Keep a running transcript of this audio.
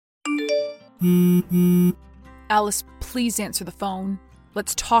Alice, please answer the phone.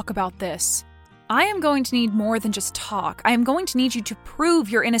 Let's talk about this. I am going to need more than just talk. I am going to need you to prove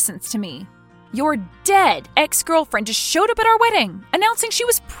your innocence to me. Your dead ex-girlfriend just showed up at our wedding, announcing she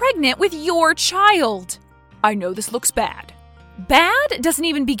was pregnant with your child. I know this looks bad. Bad doesn't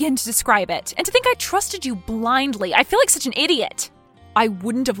even begin to describe it. And to think I trusted you blindly, I feel like such an idiot. I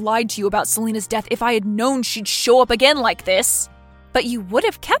wouldn't have lied to you about Selena's death if I had known she'd show up again like this. But you would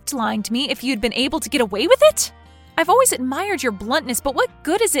have kept lying to me if you'd been able to get away with it? I've always admired your bluntness, but what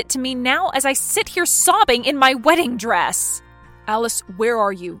good is it to me now as I sit here sobbing in my wedding dress? Alice, where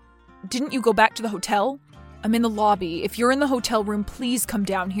are you? Didn't you go back to the hotel? I'm in the lobby. If you're in the hotel room, please come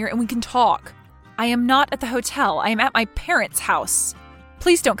down here and we can talk. I am not at the hotel. I am at my parents' house.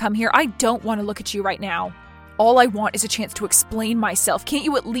 Please don't come here. I don't want to look at you right now. All I want is a chance to explain myself. Can't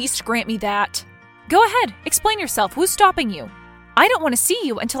you at least grant me that? Go ahead. Explain yourself. Who's stopping you? I don't want to see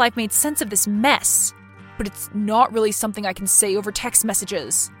you until I've made sense of this mess. But it's not really something I can say over text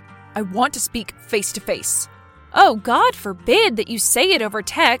messages. I want to speak face to face. Oh, God forbid that you say it over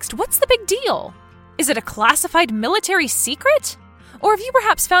text. What's the big deal? Is it a classified military secret? Or have you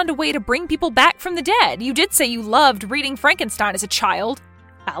perhaps found a way to bring people back from the dead? You did say you loved reading Frankenstein as a child.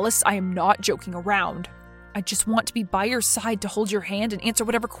 Alice, I am not joking around. I just want to be by your side to hold your hand and answer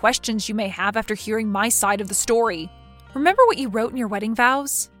whatever questions you may have after hearing my side of the story. Remember what you wrote in your wedding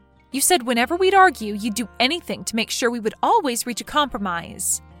vows? You said whenever we'd argue, you'd do anything to make sure we would always reach a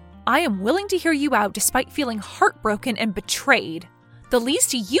compromise. I am willing to hear you out despite feeling heartbroken and betrayed. The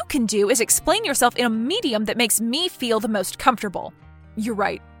least you can do is explain yourself in a medium that makes me feel the most comfortable. You're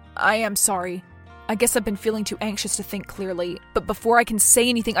right. I am sorry. I guess I've been feeling too anxious to think clearly, but before I can say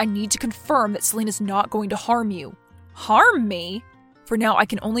anything, I need to confirm that Selena's not going to harm you. Harm me? For now, I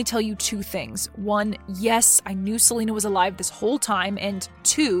can only tell you two things. One, yes, I knew Selena was alive this whole time, and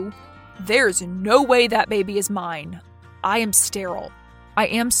two, there's no way that baby is mine. I am sterile. I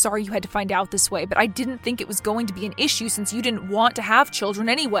am sorry you had to find out this way, but I didn't think it was going to be an issue since you didn't want to have children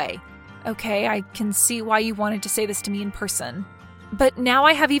anyway. Okay, I can see why you wanted to say this to me in person. But now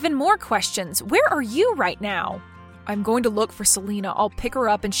I have even more questions. Where are you right now? I'm going to look for Selena. I'll pick her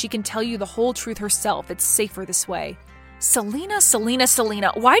up and she can tell you the whole truth herself. It's safer this way. Selena.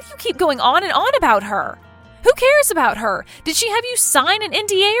 Why do you keep going on and on about her? Who cares about her? Did she have you sign an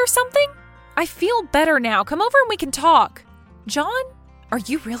NDA or something? I feel better now. Come over and we can talk. John, are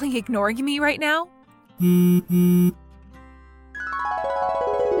you really ignoring me right now?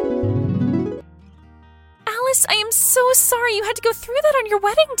 Alice, I am so sorry you had to go through that on your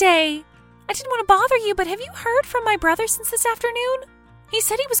wedding day. I didn't want to bother you, but have you heard from my brother since this afternoon? He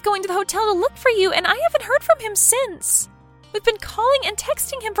said he was going to the hotel to look for you, and I haven't heard from him since. We've been calling and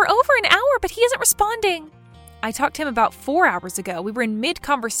texting him for over an hour, but he isn't responding. I talked to him about 4 hours ago. We were in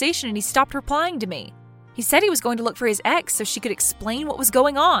mid-conversation and he stopped replying to me. He said he was going to look for his ex so she could explain what was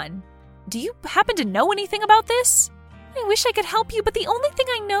going on. Do you happen to know anything about this? I wish I could help you, but the only thing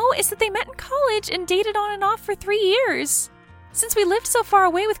I know is that they met in college and dated on and off for 3 years. Since we lived so far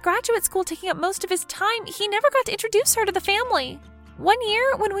away with graduate school taking up most of his time, he never got to introduce her to the family. One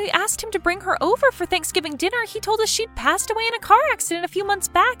year, when we asked him to bring her over for Thanksgiving dinner, he told us she'd passed away in a car accident a few months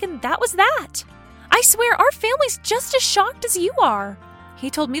back, and that was that. I swear, our family's just as shocked as you are. He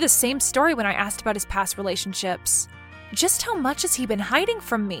told me the same story when I asked about his past relationships. Just how much has he been hiding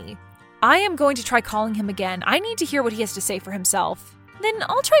from me? I am going to try calling him again. I need to hear what he has to say for himself. Then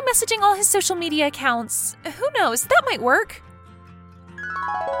I'll try messaging all his social media accounts. Who knows? That might work.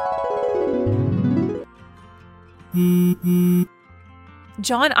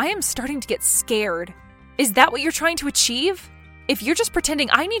 John, I am starting to get scared. Is that what you're trying to achieve? If you're just pretending,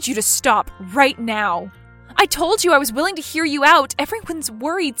 I need you to stop right now. I told you I was willing to hear you out. Everyone's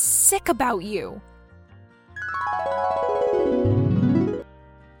worried sick about you.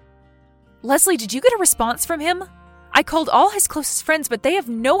 Leslie, did you get a response from him? I called all his closest friends, but they have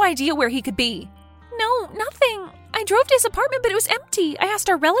no idea where he could be. No, nothing. I drove to his apartment, but it was empty. I asked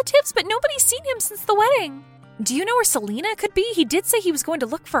our relatives, but nobody's seen him since the wedding. Do you know where Selena could be? He did say he was going to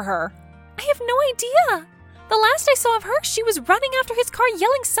look for her. I have no idea. The last I saw of her, she was running after his car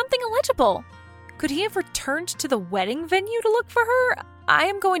yelling something illegible. Could he have returned to the wedding venue to look for her? I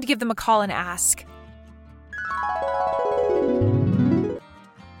am going to give them a call and ask.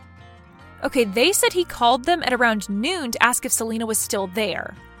 Okay, they said he called them at around noon to ask if Selena was still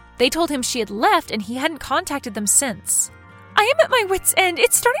there. They told him she had left and he hadn't contacted them since. I am at my wit's end.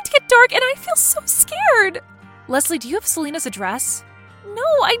 It's starting to get dark and I feel so scared. Leslie, do you have Selena's address? No,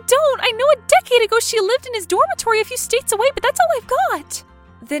 I don't. I know a decade ago she lived in his dormitory a few states away, but that's all I've got.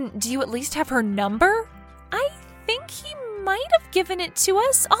 Then do you at least have her number? I think he might have given it to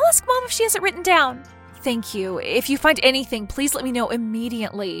us. I'll ask Mom if she has it written down. Thank you. If you find anything, please let me know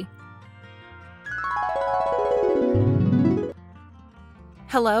immediately.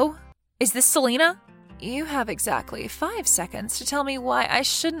 Hello? Is this Selena? You have exactly 5 seconds to tell me why I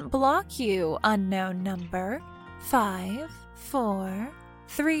shouldn't block you, unknown number. 5, 4,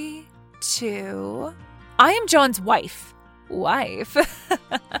 3, 2... I am John's wife. Wife?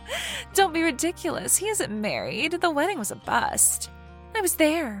 Don't be ridiculous. He isn't married. The wedding was a bust. I was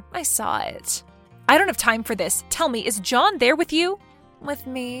there. I saw it. I don't have time for this. Tell me, is John there with you? With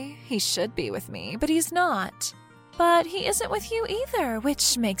me? He should be with me, but he's not. But he isn't with you either,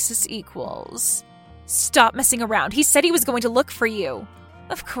 which makes us equals. Stop messing around. He said he was going to look for you.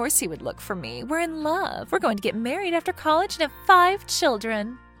 Of course he would look for me. We're in love. We're going to get married after college and have 5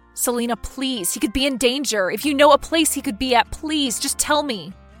 children. Selena, please. He could be in danger. If you know a place he could be at, please, just tell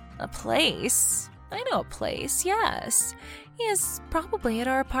me. A place? I know a place, yes. He is probably at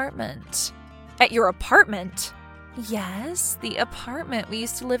our apartment. At your apartment? Yes, the apartment we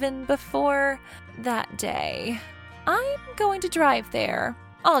used to live in before that day. I'm going to drive there.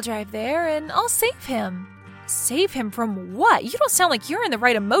 I'll drive there and I'll save him. Save him from what? You don't sound like you're in the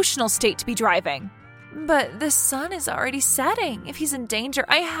right emotional state to be driving. But the sun is already setting. If he's in danger,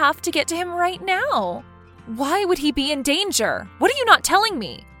 I have to get to him right now. Why would he be in danger? What are you not telling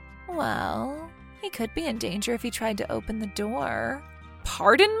me? Well, he could be in danger if he tried to open the door.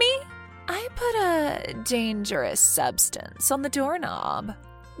 Pardon me? I put a dangerous substance on the doorknob.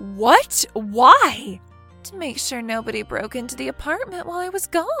 What? Why? To make sure nobody broke into the apartment while I was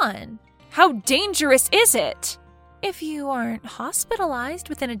gone. How dangerous is it? If you aren't hospitalized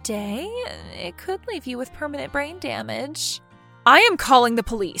within a day, it could leave you with permanent brain damage. I am calling the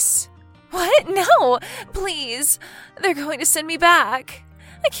police. What? No, please. They're going to send me back.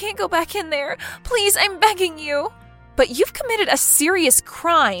 I can't go back in there. Please, I'm begging you. But you've committed a serious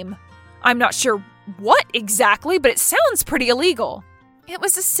crime. I'm not sure what exactly, but it sounds pretty illegal. It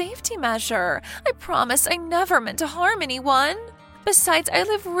was a safety measure. I promise I never meant to harm anyone. Besides, I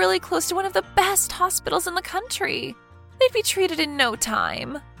live really close to one of the best hospitals in the country. They'd be treated in no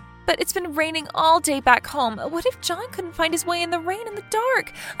time. But it's been raining all day back home. What if John couldn't find his way in the rain in the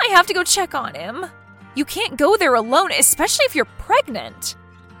dark? I have to go check on him. You can't go there alone, especially if you're pregnant.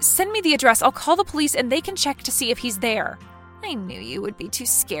 Send me the address. I'll call the police and they can check to see if he's there. I knew you would be too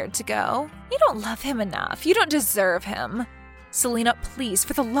scared to go. You don't love him enough. You don't deserve him. Selena, please,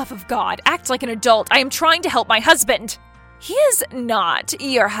 for the love of God, act like an adult. I am trying to help my husband. He is not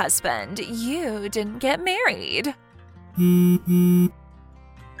your husband. You didn't get married.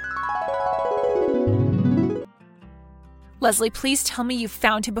 Leslie, please tell me you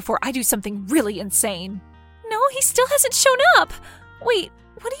found him before I do something really insane. No, he still hasn't shown up. Wait,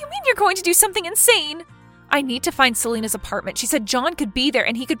 what do you mean you're going to do something insane? I need to find Selena's apartment. She said John could be there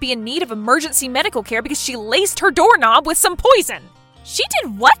and he could be in need of emergency medical care because she laced her doorknob with some poison. She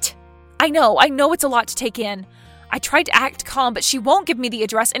did what? I know it's a lot to take in. I tried to act calm, but she won't give me the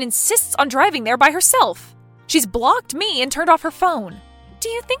address and insists on driving there by herself. She's blocked me and turned off her phone. Do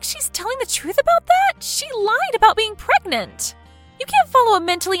you think she's telling the truth about that? She lied about being pregnant. You can't follow a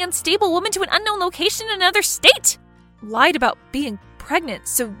mentally unstable woman to an unknown location in another state. Lied about being pregnant,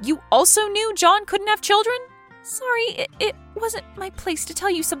 so you also knew John couldn't have children? Sorry, it wasn't my place to tell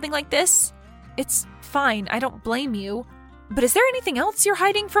you something like this. It's fine, I don't blame you. But is there anything else you're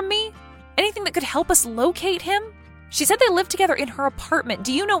hiding from me? Anything that could help us locate him? She said they lived together in her apartment.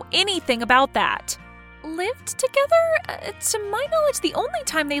 Do you know anything about that? Lived together? To my knowledge, the only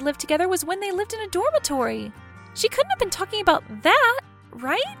time they lived together was when they lived in a dormitory. She couldn't have been talking about that,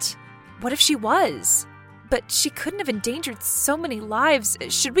 right? What if she was? But she couldn't have endangered so many lives.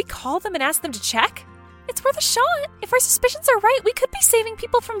 Should we call them and ask them to check? It's worth a shot. If our suspicions are right, we could be saving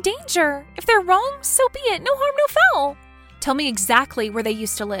people from danger. If they're wrong, so be it. No harm, no foul. Tell me exactly where they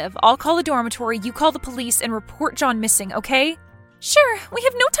used to live. I'll call the dormitory, you call the police, and report John missing, okay? Sure, we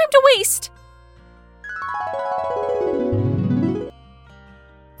have no time to waste.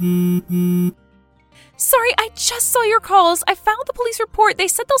 Sorry, I just saw your calls. I found the police report. They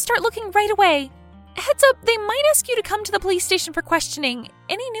said they'll start looking right away. Heads up, they might ask you to come to the police station for questioning.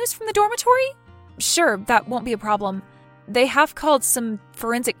 Any news from the dormitory? Sure, that won't be a problem. They have called some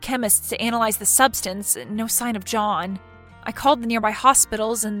forensic chemists to analyze the substance. No sign of John. I called the nearby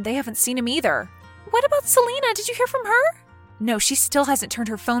hospitals and they haven't seen him either. What about Selena? Did you hear from her? No, she still hasn't turned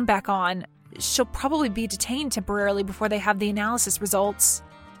her phone back on. She'll probably be detained temporarily before they have the analysis results.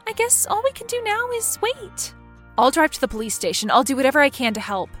 I guess all we can do now is wait. I'll drive to the police station. I'll do whatever I can to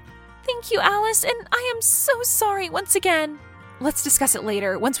help. Thank you, Alice, and I am so sorry once again. Let's discuss it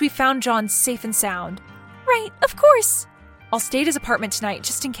later, once we've found John safe and sound. Right, of course. I'll stay at his apartment tonight,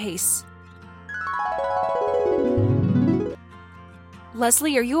 just in case.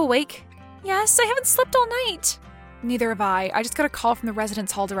 Leslie, are you awake? Yes, I haven't slept all night. Neither have I. I just got a call from the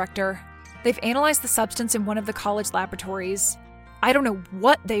residence hall director. They've analyzed the substance in one of the college laboratories. I don't know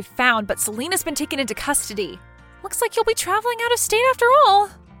what they've found, but Selena's been taken into custody. Looks like you'll be traveling out of state after all.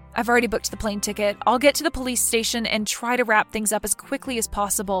 I've already booked the plane ticket. I'll get to the police station and try to wrap things up as quickly as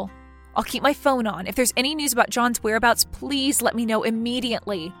possible. I'll keep my phone on. If there's any news about John's whereabouts, please let me know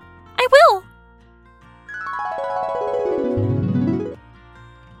immediately. I will!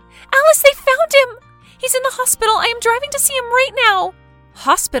 Alice, they found him! He's in the hospital. I am driving to see him right now.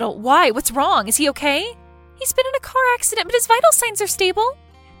 Hospital? Why? What's wrong? Is he okay? He's been in a car accident, but his vital signs are stable.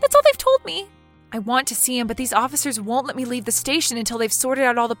 That's all they've told me. I want to see him, but these officers won't let me leave the station until they've sorted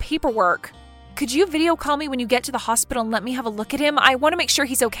out all the paperwork. Could you video call me when you get to the hospital and let me have a look at him? I want to make sure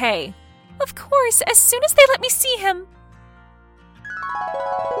he's okay. Of course, as soon as they let me see him.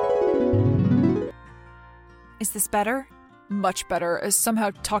 Is this better? Much better, as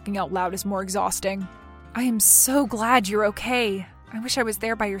somehow talking out loud is more exhausting. I am so glad you're okay. I wish I was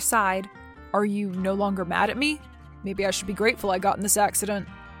there by your side. Are you no longer mad at me? Maybe I should be grateful I got in this accident.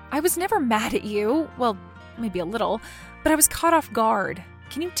 I was never mad at you. Well, maybe a little, but I was caught off guard.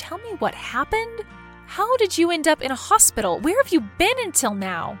 Can you tell me what happened? How did you end up in a hospital? Where have you been until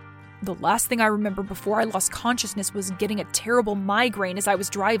now? The last thing I remember before I lost consciousness was getting a terrible migraine as I was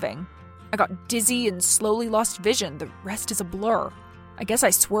driving. I got dizzy and slowly lost vision. The rest is a blur. I guess I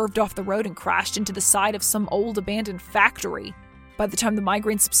swerved off the road and crashed into the side of some old abandoned factory. By the time the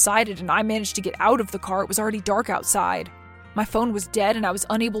migraine subsided and I managed to get out of the car, it was already dark outside. My phone was dead and I was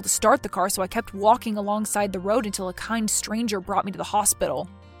unable to start the car, so I kept walking alongside the road until a kind stranger brought me to the hospital.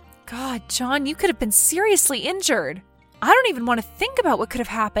 God, John, you could have been seriously injured. I don't even want to think about what could have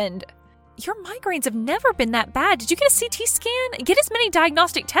happened. Your migraines have never been that bad. Did you get a CT scan? Get as many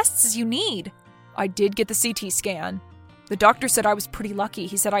diagnostic tests as you need. I did get the CT scan. The doctor said I was pretty lucky.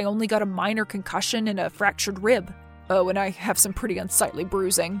 He said I only got a minor concussion and a fractured rib. Oh, and I have some pretty unsightly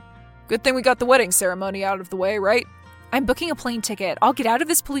bruising. Good thing we got the wedding ceremony out of the way, right? I'm booking a plane ticket. I'll get out of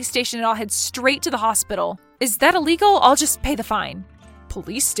this police station and I'll head straight to the hospital. Is that illegal? I'll just pay the fine.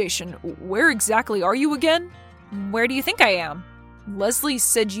 Police station? Where exactly are you again? Where do you think I am? Leslie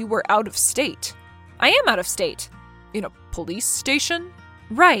said you were out of state. I am out of state. In a police station?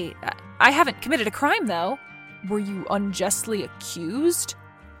 Right. I haven't committed a crime, though. Were you unjustly accused?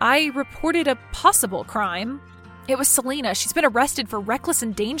 I reported a possible crime. It was Selena. She's been arrested for reckless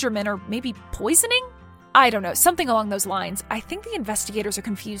endangerment or maybe poisoning? I don't know, something along those lines. I think the investigators are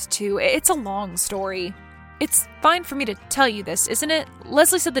confused too. It's a long story. It's fine for me to tell you this, isn't it?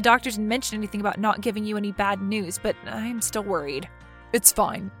 Leslie said the doctor didn't mention anything about not giving you any bad news, but I'm still worried. It's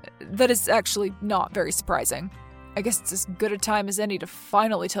fine. That is actually not very surprising. I guess it's as good a time as any to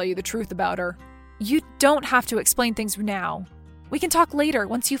finally tell you the truth about her. You don't have to explain things now. We can talk later,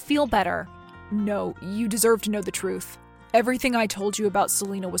 once you feel better. No, you deserve to know the truth. Everything I told you about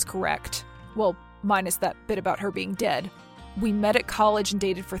Selena was correct. Well, minus that bit about her being dead. We met at college and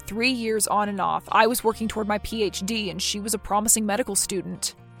dated for 3 years on and off. I was working toward my PhD and she was a promising medical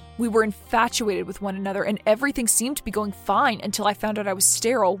student. We were infatuated with one another and everything seemed to be going fine until I found out I was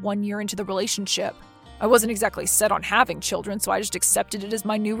sterile 1 year into the relationship. I wasn't exactly set on having children, so I just accepted it as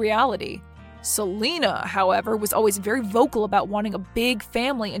my new reality. Selena, however, was always very vocal about wanting a big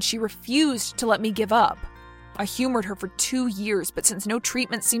family and she refused to let me give up. I humored her for 2 years, but since no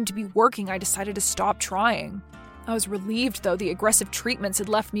treatment seemed to be working, I decided to stop trying. I was relieved, though. The aggressive treatments had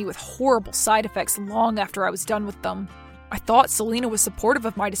left me with horrible side effects long after I was done with them. I thought Selena was supportive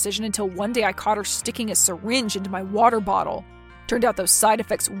of my decision until one day I caught her sticking a syringe into my water bottle. Turned out those side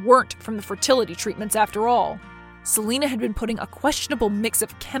effects weren't from the fertility treatments after all. Selena had been putting a questionable mix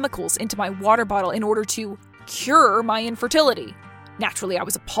of chemicals into my water bottle in order to cure my infertility. Naturally, I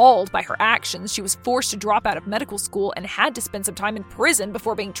was appalled by her actions. She was forced to drop out of medical school and had to spend some time in prison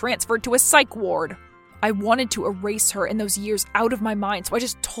before being transferred to a psych ward. I wanted to erase her in those years out of my mind, so I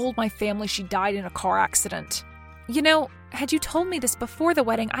just told my family she died in a car accident. You know, had you told me this before the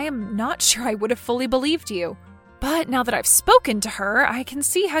wedding, I am not sure I would have fully believed you. But now that I've spoken to her, I can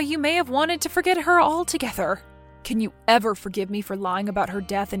see how you may have wanted to forget her altogether. Can you ever forgive me for lying about her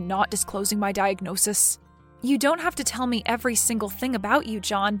death and not disclosing my diagnosis? You don't have to tell me every single thing about you,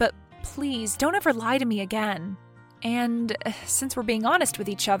 John, but please don't ever lie to me again. And since we're being honest with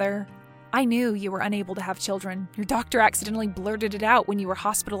each other, I knew you were unable to have children. Your doctor accidentally blurted it out when you were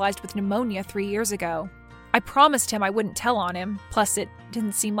hospitalized with pneumonia 3 years ago. I promised him I wouldn't tell on him, plus it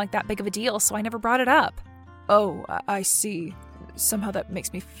didn't seem like that big of a deal, so I never brought it up. Oh, I see. Somehow that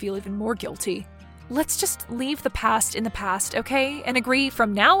makes me feel even more guilty. Let's just leave the past in the past, okay? And agree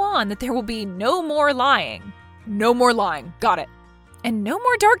from now on that there will be no more lying. No more lying. Got it. And no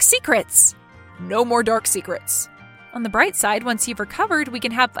more dark secrets. No more dark secrets. On the bright side, once you've recovered, we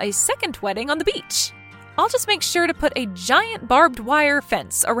can have a second wedding on the beach. I'll just make sure to put a giant barbed wire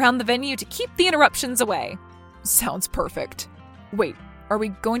fence around the venue to keep the interruptions away. Sounds perfect. Wait, are we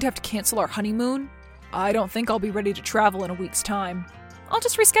going to have to cancel our honeymoon? I don't think I'll be ready to travel in a week's time. I'll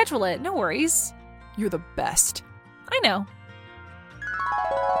just reschedule it, no worries. You're the best. I know.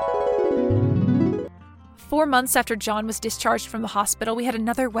 4 months after John was discharged from the hospital, we had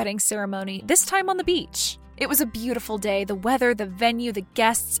another wedding ceremony, this time on the beach. It was a beautiful day. The weather, the venue, the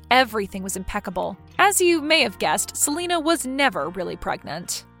guests, everything was impeccable. As you may have guessed, Selena was never really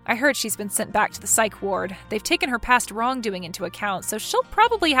pregnant. I heard she's been sent back to the psych ward. They've taken her past wrongdoing into account, so she'll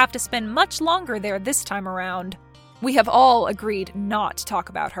probably have to spend much longer there this time around. We have all agreed not to talk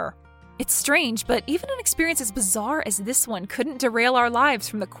about her. It's strange, but even an experience as bizarre as this one couldn't derail our lives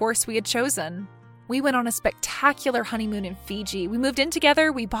from the course we had chosen. We went on a spectacular honeymoon in Fiji. We moved in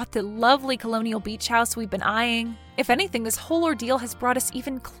together, we bought the lovely colonial beach house we've been eyeing. If anything, this whole ordeal has brought us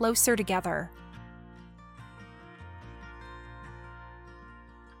even closer together.